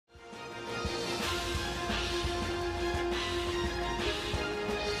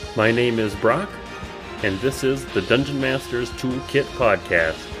My name is Brock, and this is the Dungeon Master's Toolkit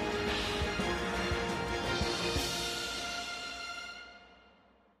Podcast.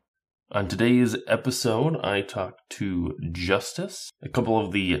 On today's episode, I talked to Justice. A couple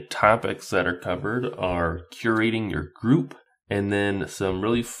of the topics that are covered are curating your group, and then some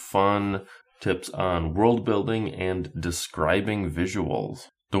really fun tips on world building and describing visuals.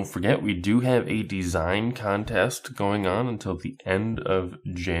 Don't forget, we do have a design contest going on until the end of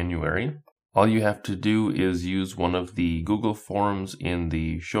January. All you have to do is use one of the Google forms in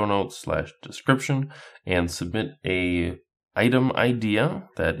the show notes / description and submit a item idea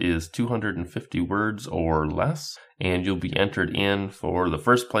that is 250 words or less, and you'll be entered in for the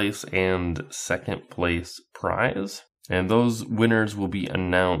first place and second place prize. And those winners will be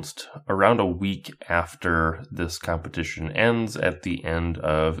announced around a week after this competition ends at the end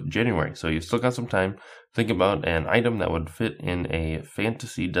of January. So you've still got some time. Think about an item that would fit in a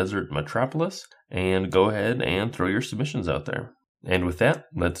fantasy desert metropolis and go ahead and throw your submissions out there. And with that,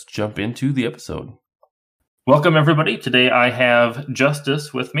 let's jump into the episode. Welcome, everybody. Today I have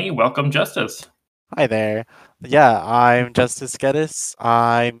Justice with me. Welcome, Justice. Hi there. Yeah, I'm Justice Geddes.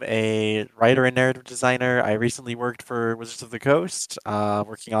 I'm a writer and narrative designer. I recently worked for Wizards of the Coast,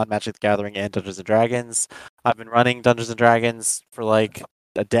 working on Magic the Gathering and Dungeons and Dragons. I've been running Dungeons and Dragons for like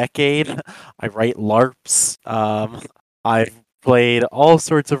a decade. I write LARPs. I've played all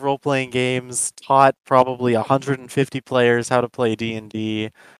sorts of role-playing games, taught probably 150 players how to play D&D,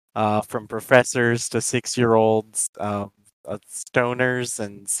 from professors to 6-year-olds. Stoners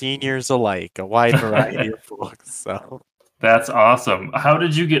and seniors alike, a wide variety of folks. So That's awesome. How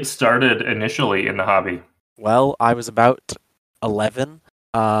did you get started initially in the hobby? well, I was about 11,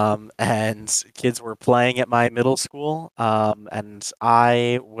 and kids were playing at my middle school, and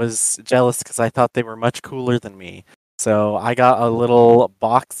I was jealous because I thought they were much cooler than me. So I got a little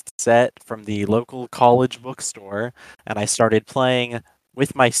boxed set from the local college bookstore, and I started playing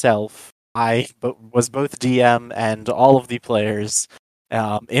with myself. I was both DM and all of the players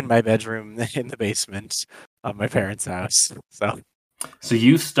in my bedroom in the basement of my parents' house. So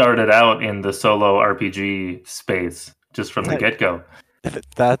you started out in the solo RPG space just from the get-go.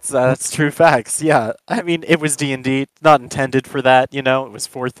 That's true facts. Yeah, I mean it was D&D, not intended for that. It was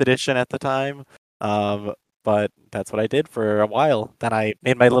 4th edition at the time. But that's what I did for a while. Then I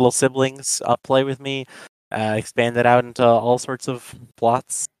made my little siblings play with me, expanded out into all sorts of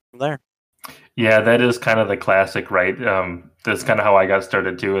plots from there. Yeah, that is kind of the classic, right? That's kind of how I got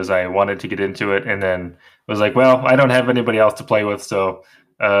started too, is I wanted to get into it and then was like, well, I don't have anybody else to play with, so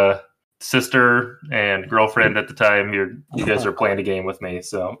sister and girlfriend at the time, you guys are playing a game with me,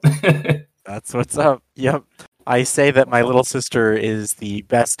 so. That's what's up. Yep. I say that my little sister is the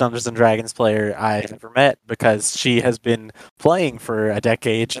best Dungeons and Dragons player I've ever met because she has been playing for a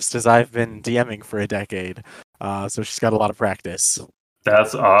decade just as I've been DMing for a decade. So she's got a lot of practice.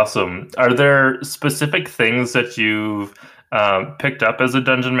 That's awesome. Are there specific things that you've picked up as a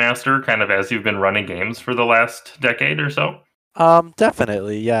dungeon master, kind of as you've been running games for the last decade or so?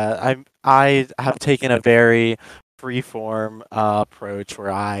 Definitely, yeah. I have taken a very freeform approach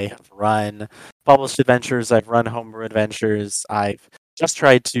where I have run published adventures, I've run homebrew adventures. I've just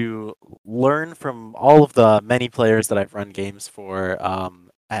tried to learn from all of the many players that I've run games for,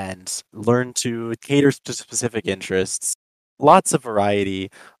 and learn to cater to specific interests. Lots of variety,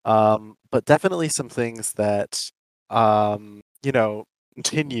 but definitely some things that you know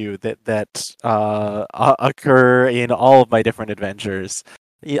continue that occur in all of my different adventures.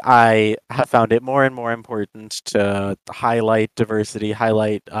 I have found it more and more important to highlight diversity,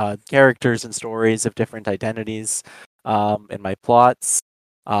 highlight characters and stories of different identities in my plots,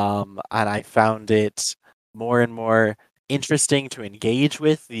 and I found it more and more interesting to engage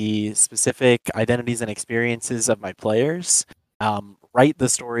with the specific identities and experiences of my players. Write the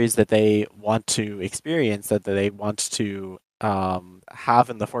stories that they want to experience, that they want to have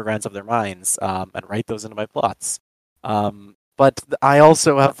in the foregrounds of their minds, and write those into my plots. But I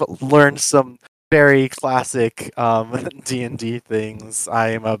also have learned some very classic D&D things. I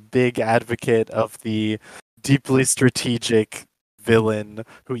am a big advocate of the deeply strategic villain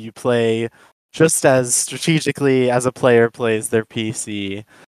who you play just as strategically as a player plays their PC,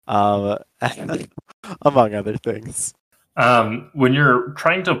 among other things. When you're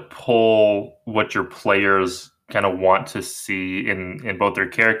trying to pull what your players kind of want to see in both their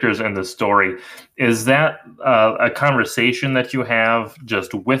characters and the story, is that a conversation that you have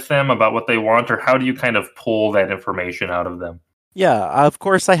just with them about what they want, or how do you kind of pull that information out of them? Yeah, of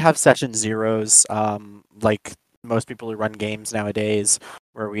course I have session zeros, like most people who run games nowadays,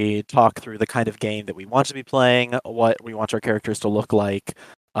 where we talk through the kind of game that we want to be playing, what we want our characters to look like,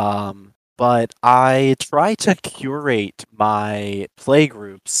 But I try to curate my play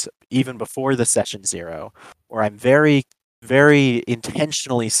groups even before the session zero, where I'm very, very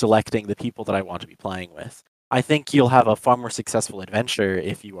intentionally selecting the people that I want to be playing with. I think you'll have a far more successful adventure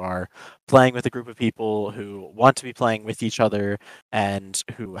if you are playing with a group of people who want to be playing with each other and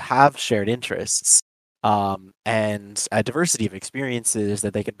who have shared interests, and a diversity of experiences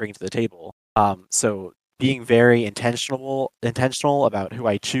that they can bring to the table. So being very intentional about who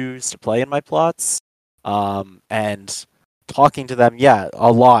I choose to play in my plots, and talking to them, yeah,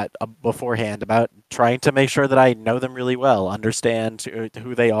 a lot beforehand about trying to make sure that I know them really well, understand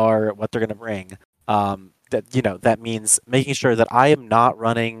who they are, what they're going to bring. That means making sure that I am not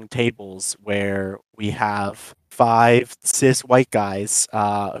running tables where we have five cis white guys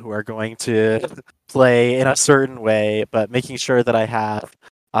who are going to play in a certain way, but making sure that I have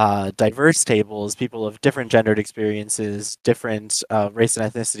diverse tables, people of different gendered experiences, different race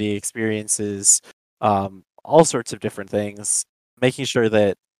and ethnicity experiences, all sorts of different things, making sure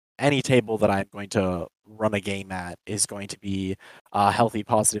that any table that I'm going to run a game at is going to be a healthy,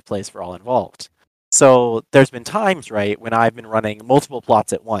 positive place for all involved. So there's been times, right, when I've been running multiple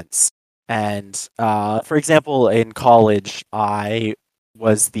plots at once. And for example, in college, I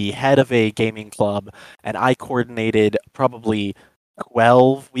was the head of a gaming club, and I coordinated probably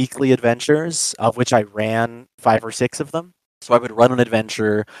 12 weekly adventures, of which I ran 5 or 6 of them. So I would run an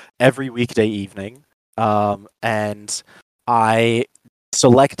adventure every weekday evening. And I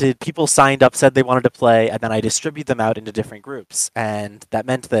selected people signed up, said they wanted to play, and then I distribute them out into different groups. And that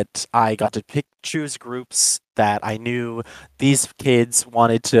meant that I got to choose groups that I knew these kids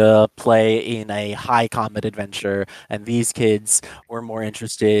wanted to play in a high combat adventure, and these kids were more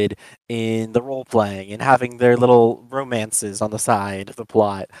interested in the role playing and having their little romances on the side of the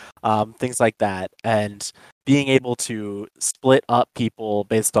plot, things like that. And being able to split up people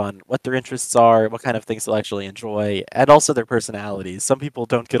based on what their interests are, what kind of things they'll actually enjoy, and also their personalities. Some people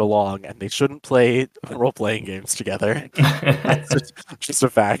don't get along and they shouldn't play role playing games together. That's just a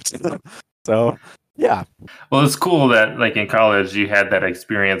fact. So, yeah. Well, it's cool that like in college you had that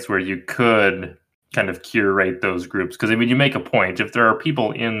experience where you could kind of curate those groups because I mean you make a point if there are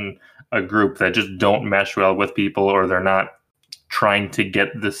people in a group that just don't mesh well with people or they're not trying to get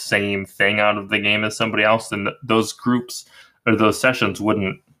the same thing out of the game as somebody else, then those groups or those sessions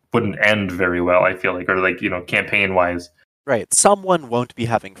wouldn't end very well. I feel like, or like campaign wise. Right. Someone won't be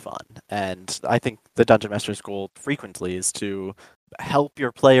having fun. And I think the Dungeon Master's goal frequently is to help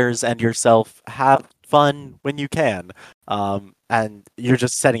your players and yourself have fun when you can. And you're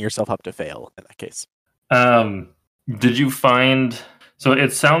just setting yourself up to fail in that case. Um, did you find? So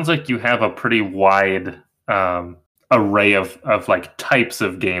it sounds like you have a pretty wide array of like types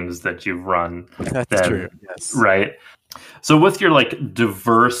of games that you've run. That's true. Then, Yes. right? So with your like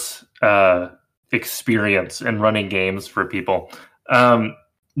diverse experience in running games for people, um,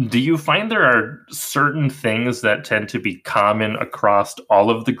 do you find there are certain things that tend to be common across all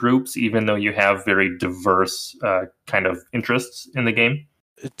of the groups, even though you have very diverse kind of interests in the game?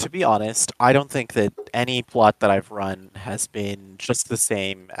 To be honest, I don't think that any plot that I've run has been just the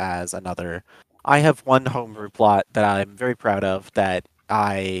same as another. I have one homebrew plot that I'm very proud of that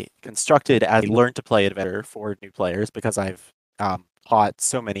I constructed as a learn to play adventure for new players because I've taught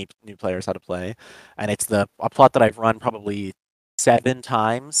so many new players how to play, and it's a plot that I've run probably 7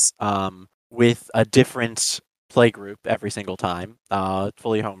 times, with a different play group every single time,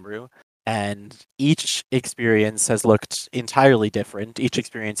 fully homebrew, and each experience has looked entirely different. Each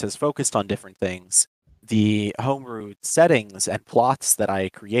experience has focused on different things. The homebrew settings and plots that I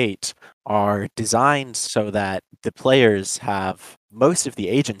create are designed so that the players have most of the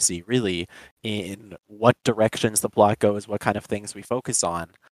agency, really, in what directions the plot goes, what kind of things we focus on.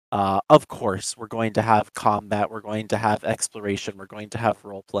 Of course, we're going to have combat, we're going to have exploration, we're going to have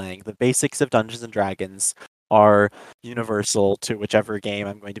role playing. The basics of Dungeons and Dragons are universal to whichever game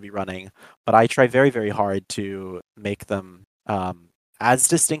I'm going to be running, but I try very, very hard to make them as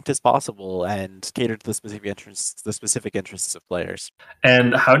distinct as possible and cater to the specific interests of players.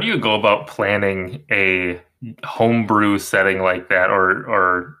 And how do you go about planning a homebrew setting like that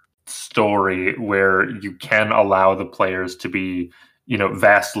or story where you can allow the players to be,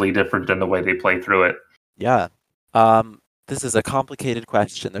 vastly different in the way they play through it? Yeah. This is a complicated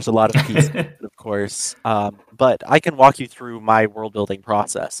question. There's a lot of pieces, of course. But I can walk you through my world building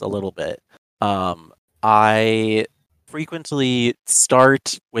process a little bit. I frequently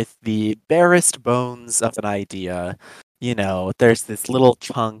start with the barest bones of an idea. There's this little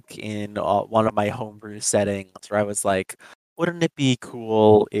chunk in one of my homebrew settings where I was like, wouldn't it be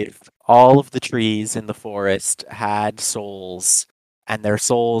cool if all of the trees in the forest had souls and their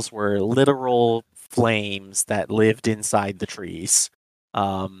souls were literal flames that lived inside the trees.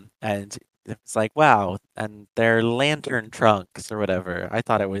 And it's like, wow, and they're lantern trunks or whatever. I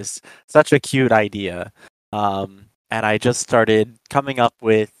thought it was such a cute idea. And I just started coming up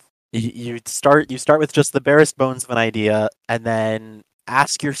with you start with just the barest bones of an idea, and then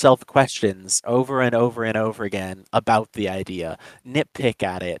ask yourself questions over and over and over again about the idea. Nitpick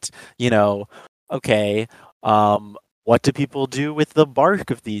at it. You know, okay, what do people do with the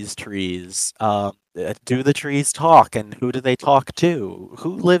bark of these trees? Do the trees talk, and who do they talk to?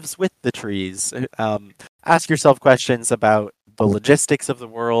 Who lives with the trees? Ask yourself questions about the logistics of the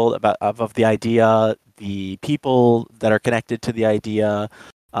world, of the idea, the people that are connected to the idea,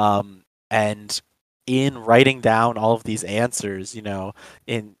 and in writing down all of these answers, to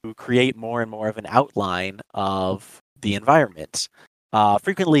create more and more of an outline of the environment.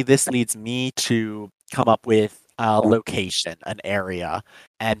 Frequently, this leads me to come up with a location, an area,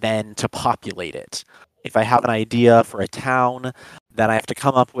 and then to populate it. If I have an idea for a town, then I have to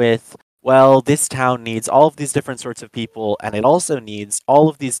come up with, well, this town needs all of these different sorts of people, and it also needs all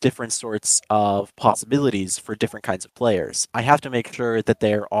of these different sorts of possibilities for different kinds of players. I have to make sure that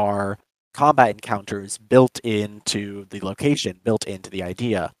there are combat encounters built into the location, built into the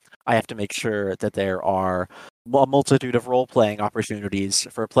idea. I have to make sure that there are a multitude of role playing opportunities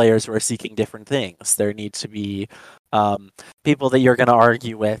for players who are seeking different things. There need to be people that you're going to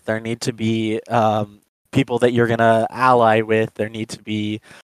argue with. There need to be people that you're going to ally with. There need to be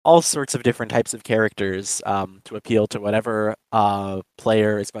all sorts of different types of characters to appeal to whatever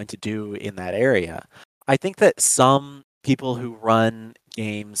player is going to do in that area. I think that some people who run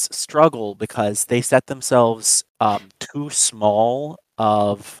games struggle because they set themselves too small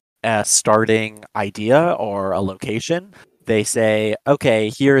of a starting idea or a location. They say,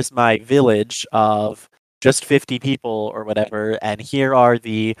 okay, here's my village of just 50 people or whatever, and here are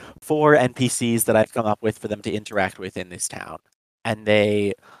the 4 NPCs that I've come up with for them to interact with in this town. And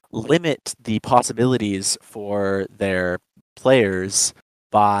they limit the possibilities for their players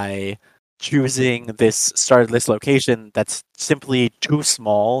by choosing this location that's simply too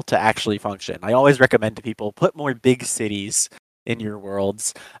small to actually function. I always recommend to people, put more big cities in your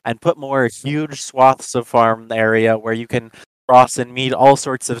worlds and put more huge swaths of farm area where you can cross and meet all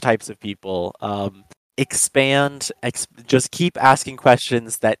sorts of types of people. Just keep asking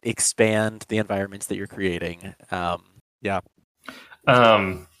questions that expand the environments that you're creating. Yeah.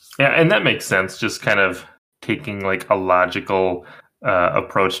 Yeah, and that makes sense. Just kind of taking like a logical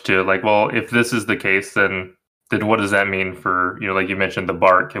approach to like, well, if this is the case, then what does that mean for, like you mentioned, the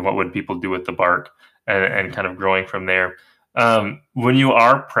bark, and what would people do with the bark, and kind of growing from there. When you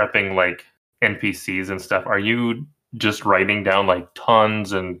are prepping like NPCs and stuff, are you just writing down like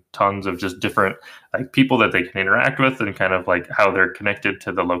tons and tons of just different like people that they can interact with and kind of like how they're connected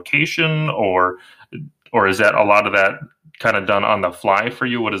to the location, or is that a lot of that kind of done on the fly for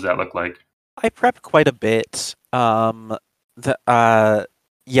you? What does that look like? I prep quite a bit. Yeah,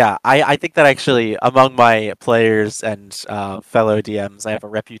 I think that actually among my players and fellow DMs, I have a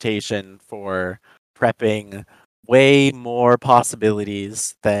reputation for prepping way more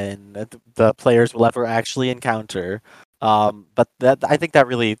possibilities than the players will ever actually encounter. But I think that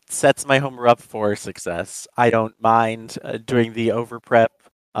really sets my homer up for success. I don't mind doing the over prep,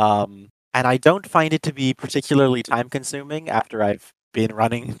 and I don't find it to be particularly time consuming after I've been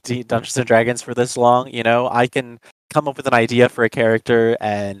running Dungeons and Dragons for this long. I can come up with an idea for a character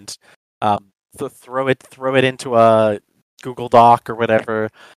and throw it into a Google Doc or whatever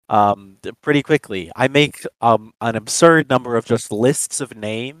pretty quickly. I make an absurd number of just lists of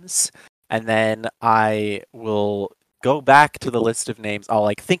names, and then I will go back to the list of names. I'll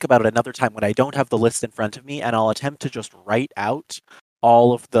like think about it another time when I don't have the list in front of me, and I'll attempt to just write out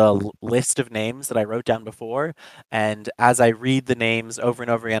all of the list of names that I wrote down before. And as I read the names over and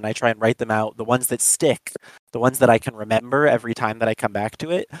over again, I try and write them out. The ones that stick, the ones that I can remember every time that I come back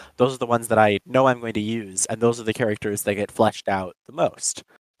to it, those are the ones that I know I'm going to use. And those are the characters that get fleshed out the most.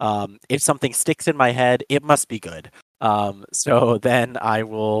 If something sticks in my head, it must be good. So then I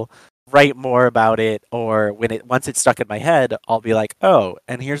will write more about it, or once it's stuck in my head, I'll be like, oh,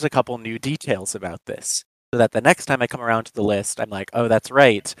 and here's a couple new details about this. So that the next time I come around to the list, I'm like, oh, that's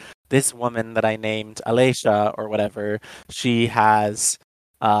right. This woman that I named Alicia or whatever, she has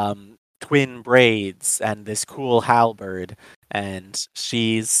twin braids and this cool halberd, and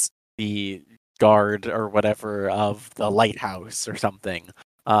she's the guard or whatever of the lighthouse or something.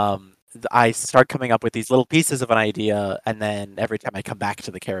 I start coming up with these little pieces of an idea, and then every time I come back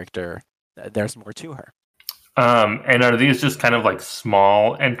to the character, there's more to her. And are these just kind of like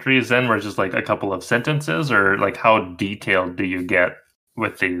small entries then, where it's just like a couple of sentences, or like how detailed do you get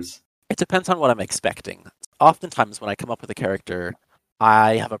with these? It depends on what I'm expecting. Oftentimes, when I come up with a character,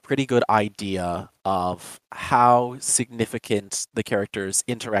 I have a pretty good idea of how significant the character's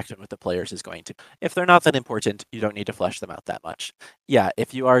interaction with the players is going to be. If they're not that important, you don't need to flesh them out that much. Yeah,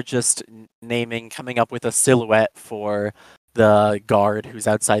 if you are just coming up with a silhouette for the guard who's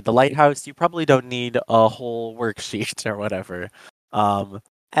outside the lighthouse, you probably don't need a whole worksheet or whatever.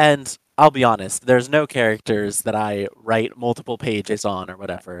 And I'll be honest, there's no characters that I write multiple pages on or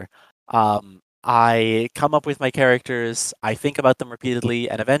whatever. I come up with my characters, I think about them repeatedly,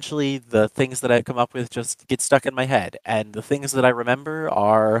 and eventually the things that I come up with just get stuck in my head. And the things that I remember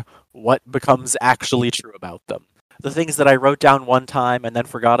are what becomes actually true about them. The things that I wrote down one time and then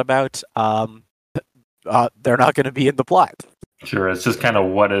forgot about, they're not going to be in the plot. Sure, it's just kind of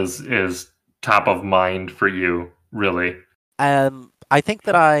what is top of mind for you, really. I think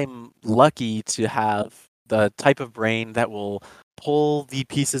that I'm lucky to have the type of brain that will pull the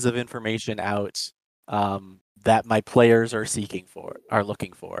pieces of information out that my players are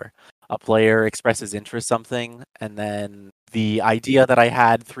looking for. A player expresses interest in something, and then the idea that I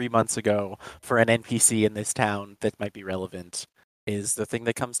had 3 months ago for an NPC in this town that might be relevant is the thing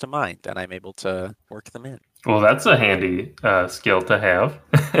that comes to mind, and I'm able to work them in. Well, that's a handy skill to have.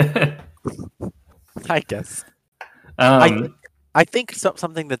 I guess. I think um, I think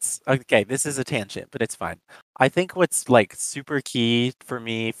something that's okay. This is a tangent, but it's fine. I think what's like super key for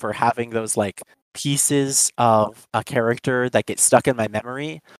me for having those like pieces of a character that get stuck in my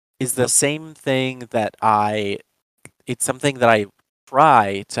memory is the same thing that I. It's something that I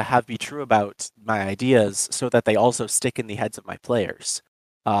try to have be true about my ideas, so that they also stick in the heads of my players.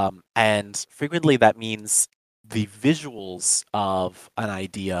 And frequently that means the visuals of an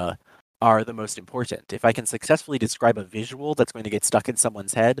idea are the most important. If I can successfully describe a visual that's going to get stuck in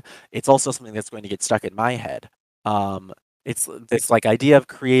someone's head, it's also something that's going to get stuck in my head. Um, it's this like idea of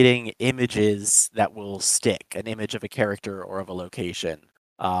creating images that will stick, an image of a character or of a location.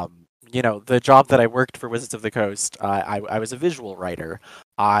 The job that I worked for Wizards of the Coast, I was a visual writer.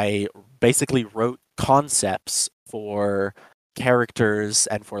 I basically wrote concepts for characters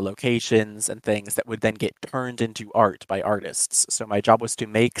and for locations and things that would then get turned into art by artists. So my job was to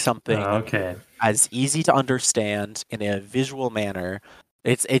make something okay. as easy to understand in a visual manner.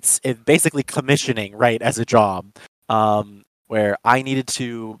 It's basically commissioning, right, as a job, where I needed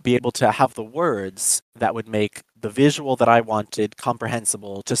to be able to have the words that would make the visual that I wanted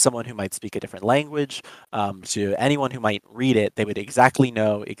comprehensible to someone who might speak a different language, to anyone who might read it. They would exactly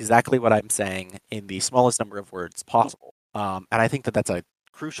know exactly what I'm saying in the smallest number of words possible. And I think that that's a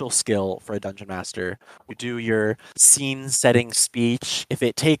crucial skill for a dungeon master. You do your scene setting speech. If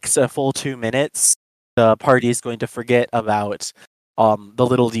it takes a full 2 minutes, the party is going to forget about the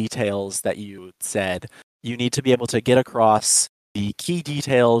little details that you said. You need to be able to get across the key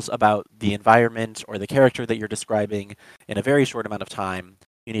details about the environment or the character that you're describing in a very short amount of time.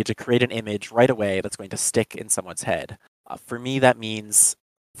 You need to create an image right away that's going to stick in someone's head. For me, that means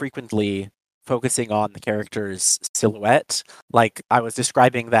frequently focusing on the character's silhouette. Like I was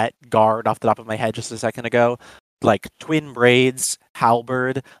describing that guard off the top of my head just a second ago. Like twin braids,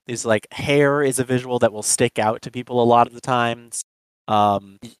 halberd. These like hair is a visual that will stick out to people a lot of the times.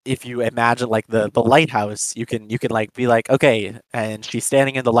 If you imagine like the lighthouse, you can like be like, okay, and she's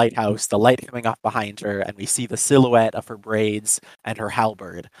standing in the lighthouse, the light coming off behind her, and we see the silhouette of her braids and her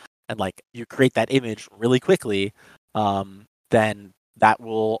halberd, and like you create that image really quickly, then that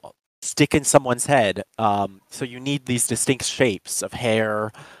will stick in someone's head. So you need these distinct shapes of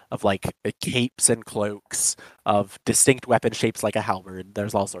hair, of like capes and cloaks, of distinct weapon shapes like a halberd.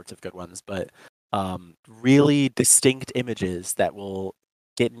 There's all sorts of good ones, but really distinct images that will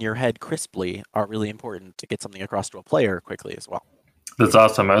get in your head crisply are really important to get something across to a player quickly as well. That's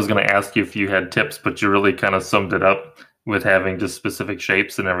awesome. I was going to ask you if you had tips, but you really kind of summed it up with having just specific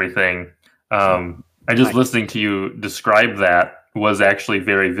shapes and everything. I just Nice. listening to you describe that was actually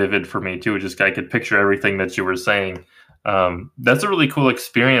very vivid for me too. Just I could picture everything that you were saying. That's a really cool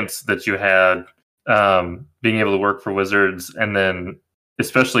experience that you had, being able to work for Wizards, and then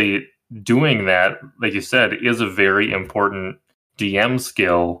especially doing that, like you said, is a very important DM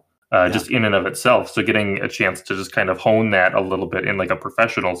skill, Yeah. just in and of itself. So getting a chance to just kind of hone that a little bit in like a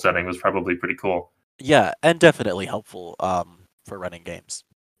professional setting was probably pretty cool. Yeah, and definitely helpful for running games.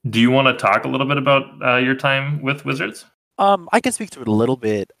 Do you want to talk a little bit about your time with Wizards? I can speak to it a little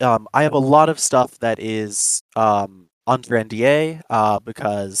bit. I have a lot of stuff that is under NDA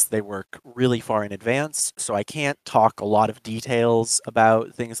because they work really far in advance, so I can't talk a lot of details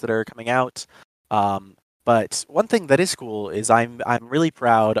about things that are coming out. Um, But one thing that is cool is I'm really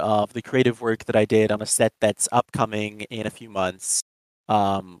proud of the creative work that I did on a set that's upcoming in a few months,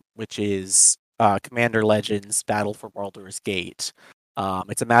 which is Commander Legends: Battle for Baldur's Gate.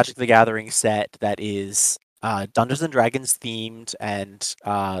 It's a Magic the Gathering set that is Dungeons and Dragons themed and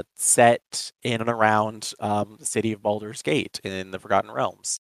set in and around the city of Baldur's Gate in the Forgotten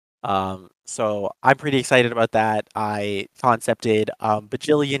Realms. So I'm pretty excited about that. I concepted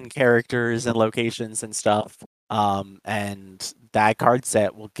bajillion characters and locations and stuff. And that card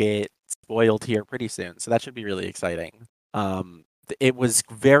set will get spoiled here pretty soon. So that should be really exciting. It was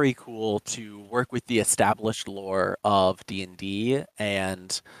very cool to work with the established lore of D&D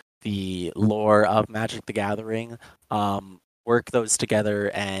and the lore of Magic the Gathering. Work those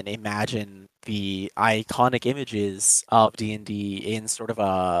together and imagine the iconic images of D&D in sort of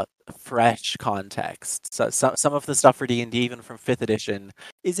a fresh context. So some of the stuff for D&D, even from 5th edition,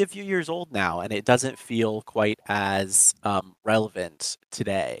 is a few years old now, and it doesn't feel quite as relevant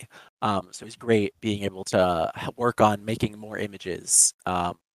today. So it's great being able to work on making more images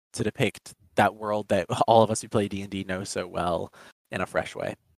to depict that world that all of us who play D&D know so well in a fresh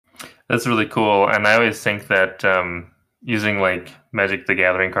way. That's really cool. And I always think that using like Magic the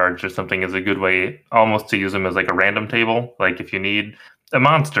Gathering cards or something is a good way almost to use them as like a random table. Like if you need a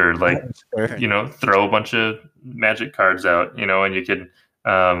monster, like, Sure. throw a bunch of Magic cards out, and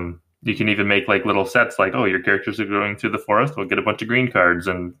you can even make like little sets like, oh, your characters are going through the forest, we'll get a bunch of green cards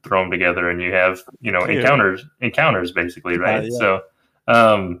and throw them together. And you have, Cute. encounters basically, right? Yeah. So,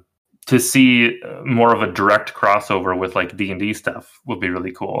 um, to see more of a direct crossover with like D&D stuff would be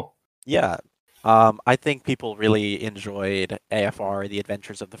really cool. Yeah. I think people really enjoyed AFR, The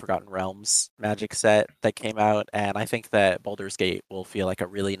Adventures of the Forgotten Realms Magic set that came out, and I think that Baldur's Gate will feel like a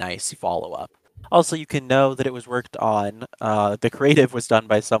really nice follow-up. Also, you can know that it was worked on. The creative was done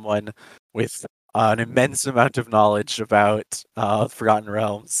by someone with an immense amount of knowledge about Forgotten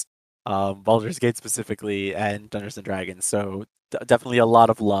Realms, Baldur's Gate specifically, and Dungeons and Dragons. So definitely a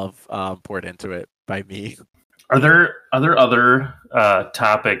lot of love poured into it by me. Are there other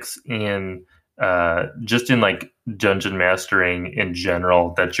topics in just in like dungeon mastering in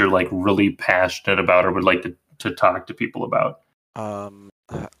general that you're like really passionate about or would like to talk to people about?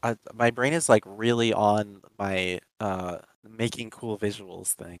 My brain is like really on my making cool visuals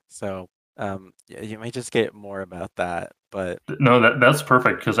thing. So you might just get more about that. But No, that's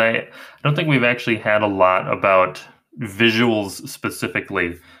perfect because I don't think we've actually had a lot about visuals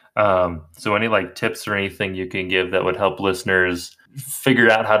specifically. So any like tips or anything you can give that would help listeners figure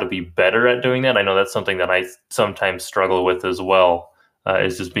out how to be better at doing that? I know that's something that I sometimes struggle with as well,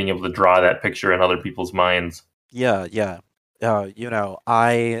 is just being able to draw that picture in other people's minds. yeah.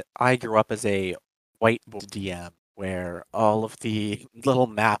 I grew up as a whiteboard DM where all of the little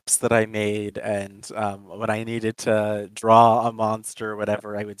maps that I made and when I needed to draw a monster or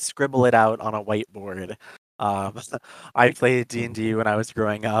whatever, I would scribble it out on a whiteboard. Um, I played D&D when I was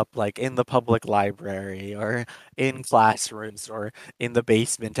growing up, like in the public library or in classrooms or in the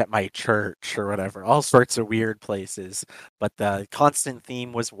basement at my church or whatever, all sorts of weird places. But the constant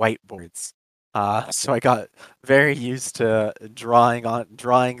theme was whiteboards. So I got very used to drawing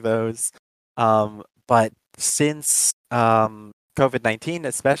those. But since COVID-19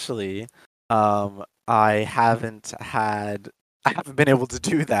 especially, I haven't been able to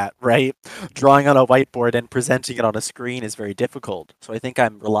do that, right? Drawing on a whiteboard and presenting it on a screen is very difficult. So I think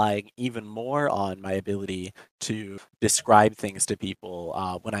I'm relying even more on my ability to describe things to people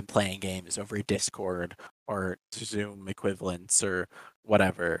when I'm playing games over Discord or Zoom equivalents or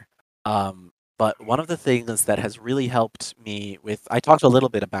whatever. But one of the things that has really helped me with, I talked a little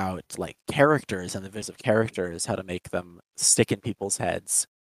bit about like characters and the viz of characters, how to make them stick in people's heads.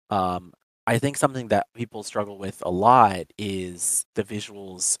 Um, I think something that people struggle with a lot is the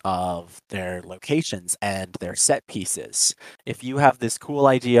visuals of their locations and their set pieces. If you have this cool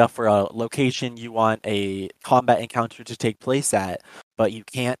idea for a location you want a combat encounter to take place at, but you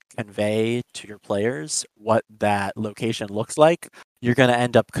can't convey to your players what that location looks like, you're going to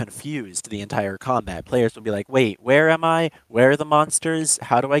end up confused the entire combat. Players will be like, wait, where am I? Where are the monsters?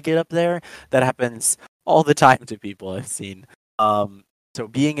 How do I get up there? That happens all the time to people I've seen. So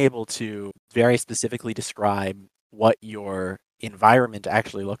being able to very specifically describe what your environment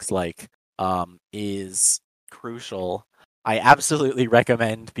actually looks like is crucial. I absolutely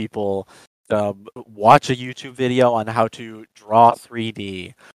recommend people watch a YouTube video on how to draw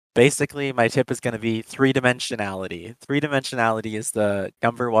 3D. Basically, my tip is going to be three-dimensionality. Three-dimensionality is the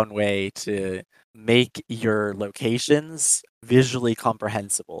number one way to make your locations visually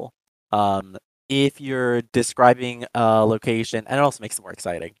comprehensible. Um, if you're describing a location, and it also makes it more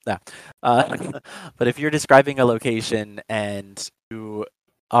exciting. Yeah. But if you're describing a location and you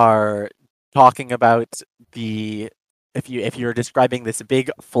are talking about if you're describing this big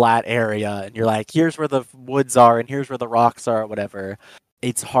flat area and you're like, here's where the woods are and here's where the rocks are or whatever,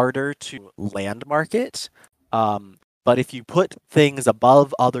 it's harder to landmark it. But if you put things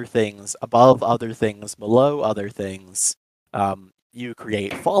above other things, below other things, you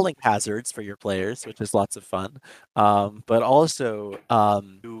create falling hazards for your players, which is lots of fun. But also,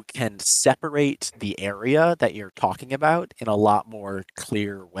 you can separate the area that you're talking about in a lot more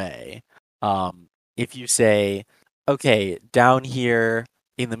clear way. If you say, okay, down here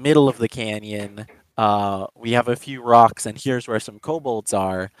in the middle of the canyon, we have a few rocks, and here's where some kobolds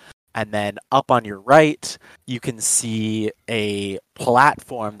are. And then up on your right, you can see a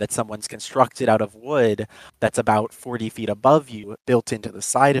platform that someone's constructed out of wood that's about 40 feet above you, built into the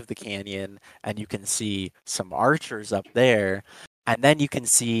side of the canyon. And you can see some archers up there. And then you can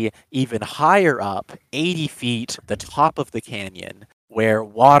see even higher up, 80 feet, the top of the canyon, where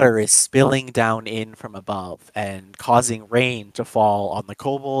water is spilling down in from above and causing rain to fall on the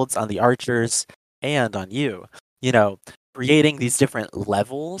kobolds, on the archers, and on you. You know, creating these different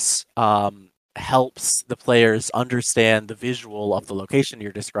levels helps the players understand the visual of the location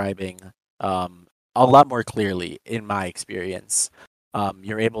you're describing a lot more clearly, in my experience.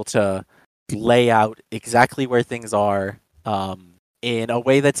 You're able to lay out exactly where things are in a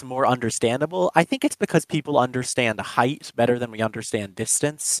way that's more understandable. I think it's because people understand height better than we understand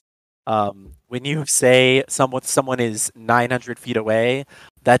distance. When you say someone is 900 feet away,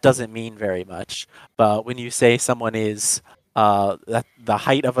 that doesn't mean very much. But when you say someone is the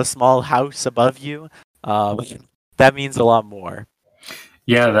height of a small house above you, that means a lot more.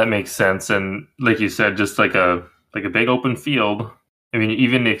 Yeah, that makes sense. And like you said, just like a big open field. I mean,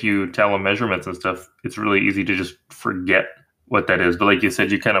 even if you tell them measurements and stuff, it's really easy to just forget what that is. But like you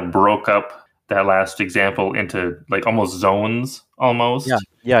said, you kind of broke up that last example into like almost zones almost.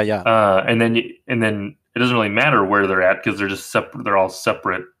 Yeah. And then it doesn't really matter where they're at because they're just separate. They're all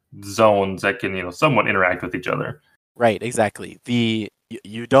separate zones that can somewhat interact with each other. Right, exactly.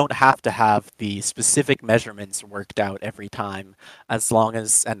 You don't have to have the specific measurements worked out every time, as long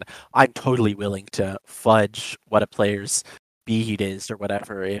as, and I'm totally willing to fudge what a player's speed is or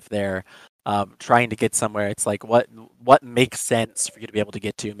whatever if they're trying to get somewhere. It's like what makes sense for you to be able to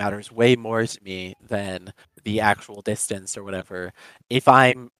get to matters way more to me than the actual distance or whatever. If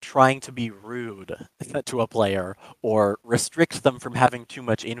I'm trying to be rude to a player or restrict them from having too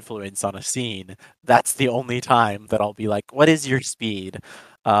much influence on a scene, that's the only time that I'll be like, what is your speed?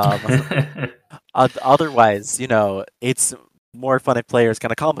 Otherwise, it's more fun if players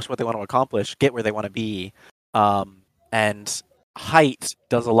can accomplish what they want to accomplish, get where they want to be. And height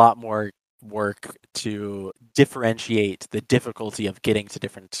does a lot more work to differentiate the difficulty of getting to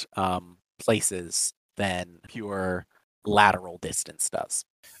different places than pure lateral distance does.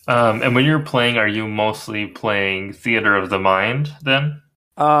 And when you're playing, are you mostly playing Theater of the Mind then?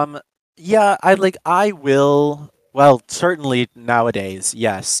 Yeah, I will. Well, certainly nowadays,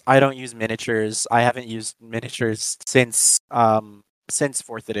 yes. I don't use miniatures. I haven't used miniatures since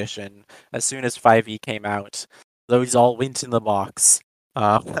fourth edition. As soon as 5e came out, those all went in the box.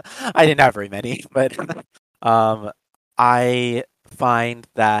 I didn't have very many, but I find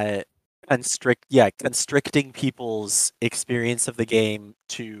that constricting people's experience of the game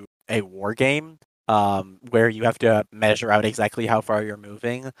to a war game, where you have to measure out exactly how far you're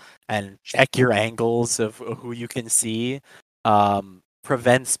moving and check your angles of who you can see,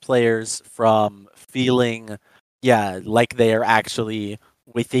 prevents players from feeling, like they are actually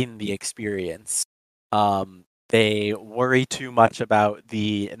within the experience. They worry too much about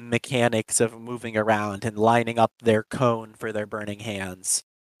the mechanics of moving around and lining up their cone for their burning hands.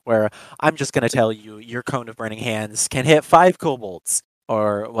 Where I'm just going to tell you, your cone of burning hands can hit 5 kobolds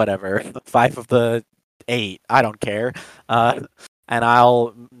or whatever, 5 of the 8. I don't care, and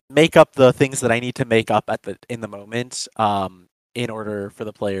I'll make up the things that I need to make up in the moment, in order for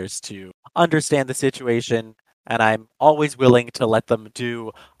the players to understand the situation. And I'm always willing to let them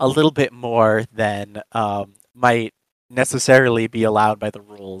do a little bit more than might necessarily be allowed by the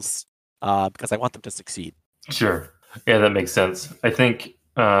rules, because I want them to succeed. Sure. Yeah, that makes sense. I think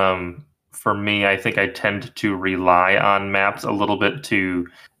for me, I think I tend to rely on maps a little bit to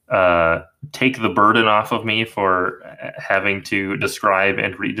take the burden off of me for having to describe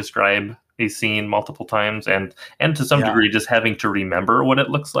and redescribe a scene multiple times, and to some degree just having to remember what it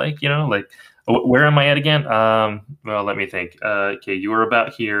looks like. Like where am I at again? Well, let me think. Okay, you were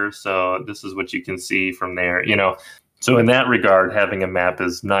about here, so this is what you can see from there. So in that regard, having a map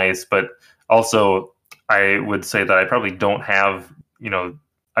is nice, but Also, I would say that I probably don't have,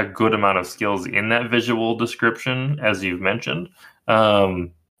 a good amount of skills in that visual description, as you've mentioned.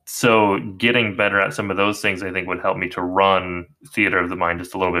 So getting better at some of those things, I think, would help me to run Theater of the Mind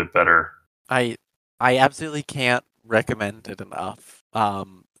just a little bit better. I absolutely can't recommend it enough.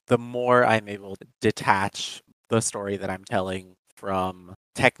 The more I'm able to detach the story that I'm telling from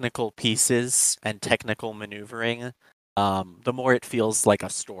technical pieces and technical maneuvering, the more it feels like a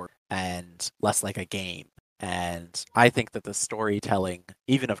story and less like a game. And I think that the storytelling,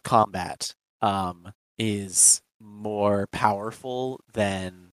 even of combat, is more powerful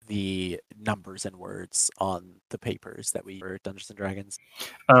than the numbers and words on the papers that we for Dungeons and Dragons.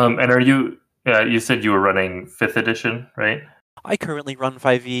 And are you? You said you were running 5th edition, right? I currently run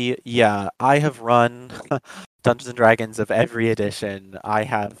 5e. Yeah, I have run Dungeons and Dragons of every edition. I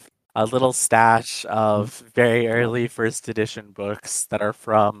have a little stash of very early first edition books that are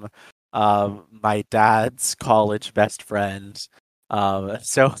from my dad's college best friend.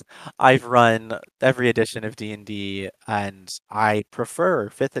 So I've run every edition of D&D, and I prefer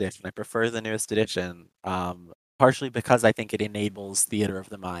 5th edition. I prefer the newest edition, partially because I think it enables Theater of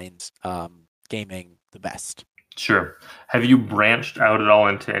the Mind gaming the best. Sure. Have you branched out at all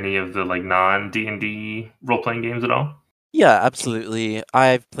into any of the like non D&D role playing games at all? Yeah, absolutely.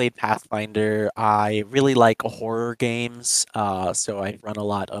 I've played Pathfinder. I really like horror games, so I run a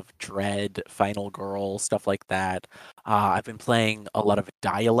lot of Dread, Final Girl, stuff like that. I've been playing a lot of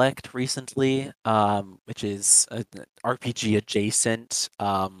Dialect recently, which is an RPG adjacent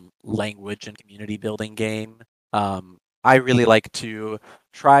language and community building game. I really like to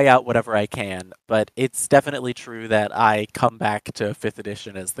try out whatever I can, but it's definitely true that I come back to 5th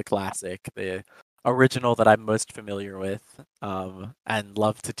edition as the classic, the original that I'm most familiar with, and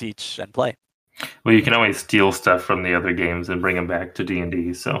love to teach and play. Well, you can always steal stuff from the other games and bring them back to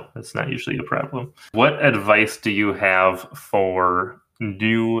D&D, so that's not usually a problem. What advice do you have for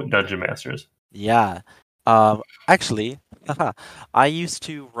new dungeon masters? Yeah. Actually, I used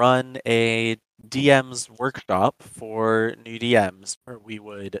to run a DM's workshop for new DMs where we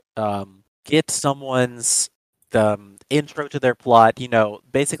would get someone's intro to their plot.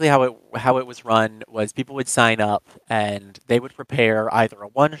 Basically how it was run was people would sign up and they would prepare either a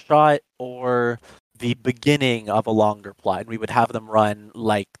one shot or the beginning of a longer plot, and we would have them run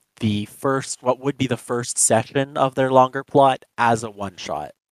like what would be the first session of their longer plot as a one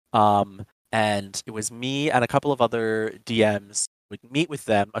shot. And it was me and a couple of other DMs would meet with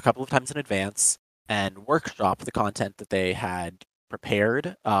them a couple of times in advance and workshop the content that they had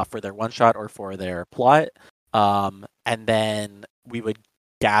prepared for their one shot or for their plot. And then we would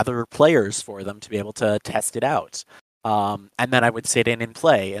gather players for them to be able to test it out. And then I would sit in and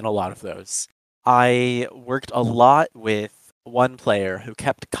play in a lot of those. I worked a lot with one player who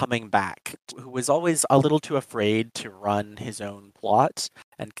kept coming back, who was always a little too afraid to run his own plot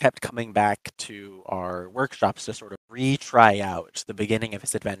and kept coming back to our workshops to sort of retry out the beginning of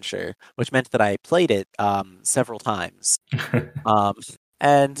his adventure, which meant that I played it several times.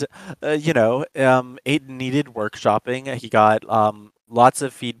 And it needed workshopping. He got lots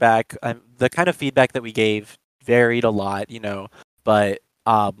of feedback. The kind of feedback that we gave varied a lot, but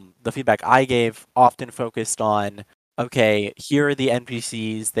the feedback I gave often focused on, okay, here are the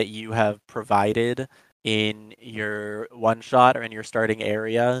NPCs that you have provided in your one shot or in your starting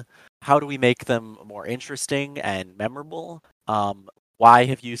area. How do we make them more interesting and memorable? Why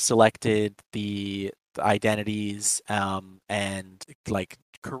have you selected the identities and like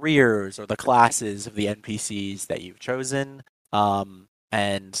careers or the classes of the NPCs that you've chosen?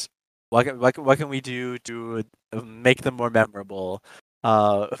 And what can we do to make them more memorable?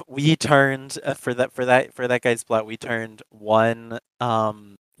 We turned for that guy's plot. We turned one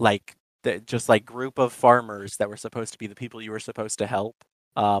just like group of farmers that were supposed to be the people you were supposed to help.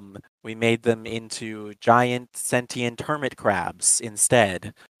 We made them into giant sentient hermit crabs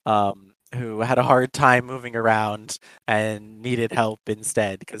instead. Who had a hard time moving around and needed help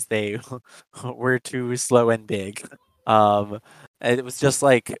instead because they were too slow and big. And it was just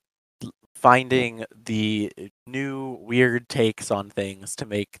like finding the new weird takes on things to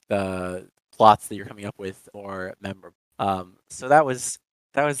make the plots that you're coming up with more memorable. So that was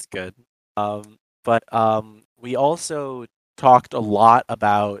good. But we also talked a lot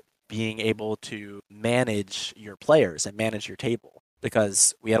about being able to manage your players and manage your table,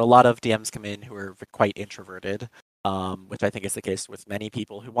 because we had a lot of DMs come in who were quite introverted, which I think is the case with many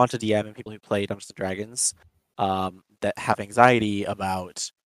people who want to DM and people who play Dungeons and Dragons, that have anxiety about,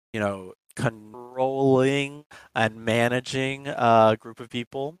 controlling and managing a group of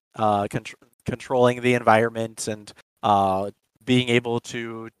people, controlling the environment and being able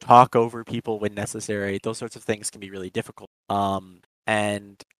to talk over people when necessary, those sorts of things can be really difficult.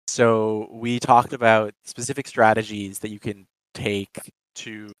 And so we talked about specific strategies that you can take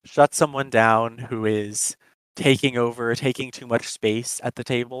to shut someone down who is taking over, taking too much space at the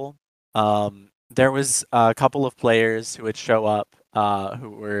table. There was a couple of players who would show up who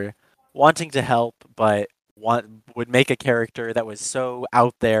were wanting to help, but would make a character that was so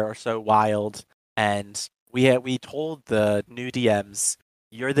out there or so wild, and we told the new DMs,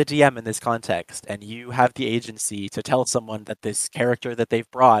 you're the DM in this context, and you have the agency to tell someone that this character that they've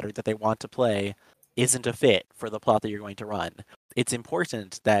brought or that they want to play isn't a fit for the plot that you're going to run. It's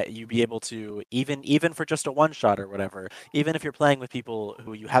important that you be able to, even for just a one shot or whatever, even if you're playing with people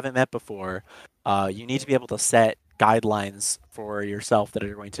who you haven't met before, you need to be able to set guidelines for yourself that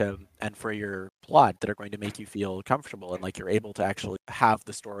are going to, and for your plot, that are going to make you feel comfortable and like you're able to actually have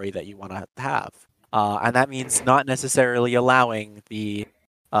the story that you want to have. And that means not necessarily allowing the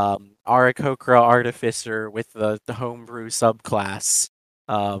Aarakocra Artificer with the homebrew subclass,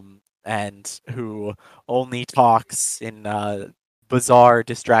 and who only talks in bizarre,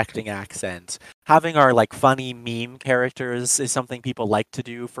 distracting accent. Having our like funny meme characters is something people like to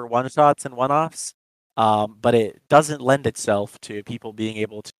do for one shots and one offs, but it doesn't lend itself to people being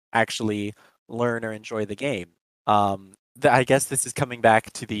able to actually learn or enjoy the game. I guess this is coming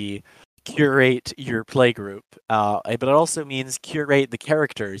back to the curate your playgroup, but it also means curate the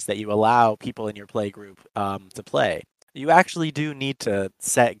characters that you allow people in your playgroup to play. You actually do need to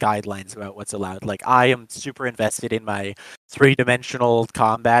set guidelines about what's allowed. Like, I am super invested in my three-dimensional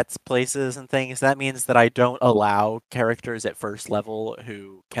combat places and things. That means that I don't allow characters at first level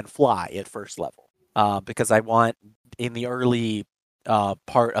who can fly at first level, because I want, in the early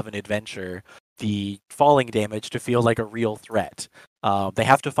part of an adventure, the falling damage to feel like a real threat. They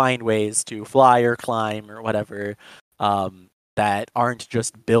have to find ways to fly or climb or whatever, that aren't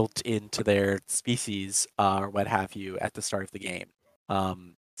just built into their species or what have you at the start of the game.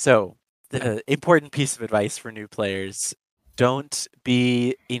 So, the important piece of advice for new players: don't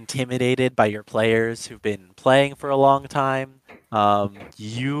be intimidated by your players who've been playing for a long time.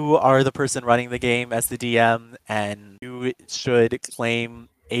 You are the person running the game as the DM, and you should claim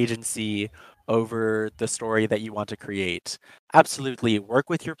agency over the story that you want to create. Absolutely work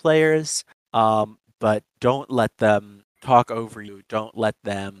with your players, but don't let them talk over you. Don't let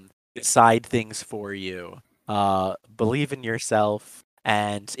them decide things for you. Believe in yourself.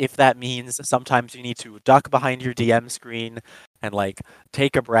 And if that means sometimes you need to duck behind your DM screen and like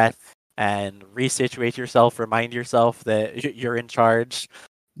take a breath and resituate yourself, remind yourself that you're in charge.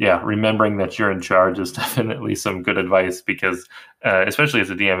 Yeah, remembering that you're in charge is definitely some good advice, because especially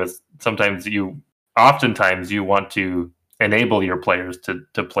as a DM, oftentimes you want to enable your players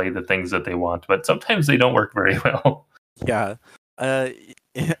to play the things that they want, but sometimes they don't work very well. Yeah. Uh,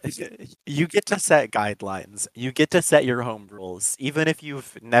 you get to set guidelines. You get to set your home rules. Even if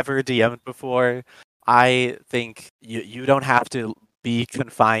you've never DM'd before, I think you don't have to be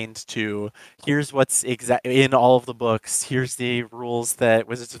confined to, here's what's in all of the books, here's the rules that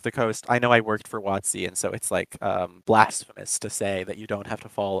Wizards of the Coast. I know I worked for WotC, and so it's like blasphemous to say that you don't have to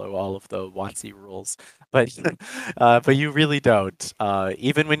follow all of the WotC rules, but but you really don't.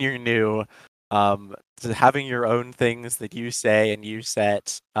 Even when you're new, having your own things that you say and you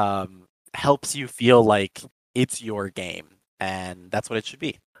set helps you feel like it's your game, and that's what it should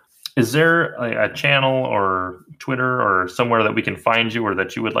be. Is there a channel or Twitter or somewhere that we can find you or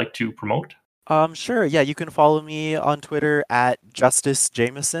that you would like to promote? Sure. Yeah, you can follow me on Twitter at Justice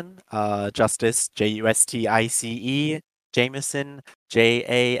Jameson. Justice Justice, Jameson,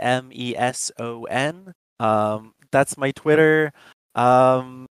 Jameson. That's my Twitter.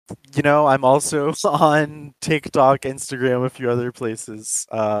 I'm also on TikTok, Instagram, a few other places.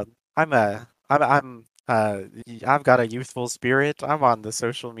 I've got a youthful spirit. I'm on the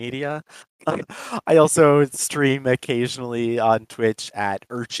social media. I also stream occasionally on Twitch at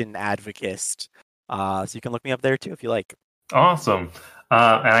Urchin Advocist. So you can look me up there too if you like. Awesome.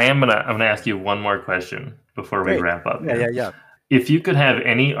 And I'm gonna ask you one more question before we Great. wrap up Yeah, here. yeah. If you could have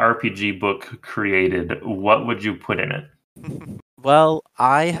any RPG book created, what would you put in it? Well,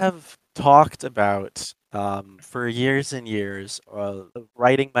 I have talked about for years and years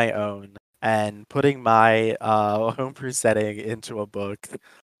writing my own and putting my homebrew setting into a book.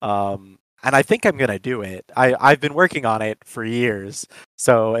 And I think I'm gonna do it. I've been working on it for years,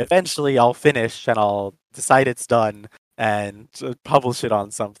 so eventually I'll finish and I'll decide it's done and publish it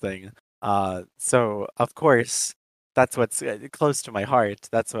on something. So of course that's what's close to my heart.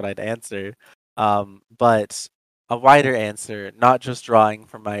 That's what I'd answer. But a wider answer, not just drawing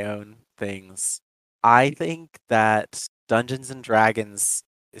from my own things. I think that Dungeons and Dragons,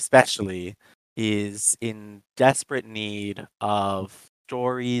 especially, is in desperate need of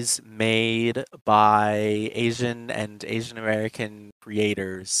stories made by Asian and Asian American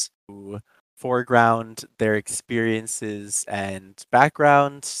creators who foreground their experiences and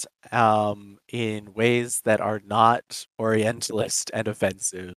backgrounds in ways that are not Orientalist and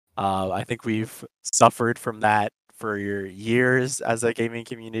offensive. I think we've suffered from that for years as a gaming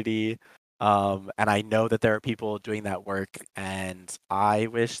community. And I know that there are people doing that work, and I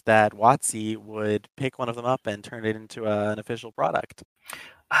wish that WotC would pick one of them up and turn it into an official product.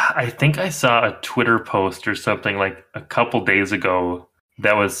 I think I saw a Twitter post or something like a couple days ago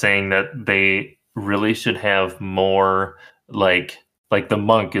that was saying that they really should have more like the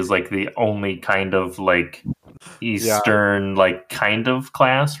monk is like the only kind of like Eastern like kind of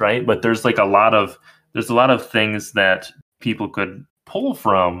class, right? But there's a lot of things that people could pull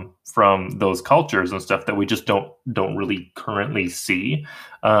from those cultures and stuff that we just don't really currently see.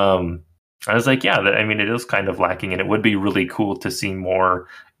 I was like, yeah, I mean, it is kind of lacking, and it would be really cool to see more,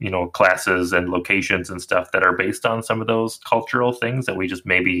 classes and locations and stuff that are based on some of those cultural things that we just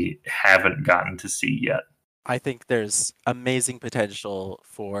maybe haven't gotten to see yet. I think there's amazing potential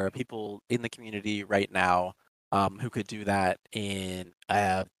for people in the community right now who could do that in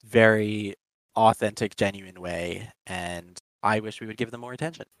a very authentic, genuine way, and I wish we would give them more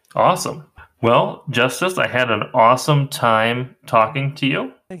attention. Awesome. Well, Justice, I had an awesome time talking to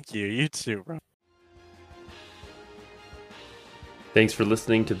you. Thank you. You too, bro. Thanks for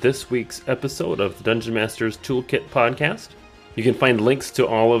listening to this week's episode of the Dungeon Master's Toolkit podcast. You can find links to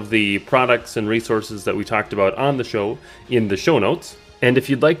all of the products and resources that we talked about on the show in the show notes. And if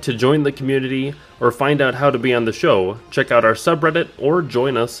you'd like to join the community or find out how to be on the show, check out our subreddit or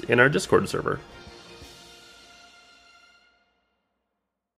join us in our Discord server.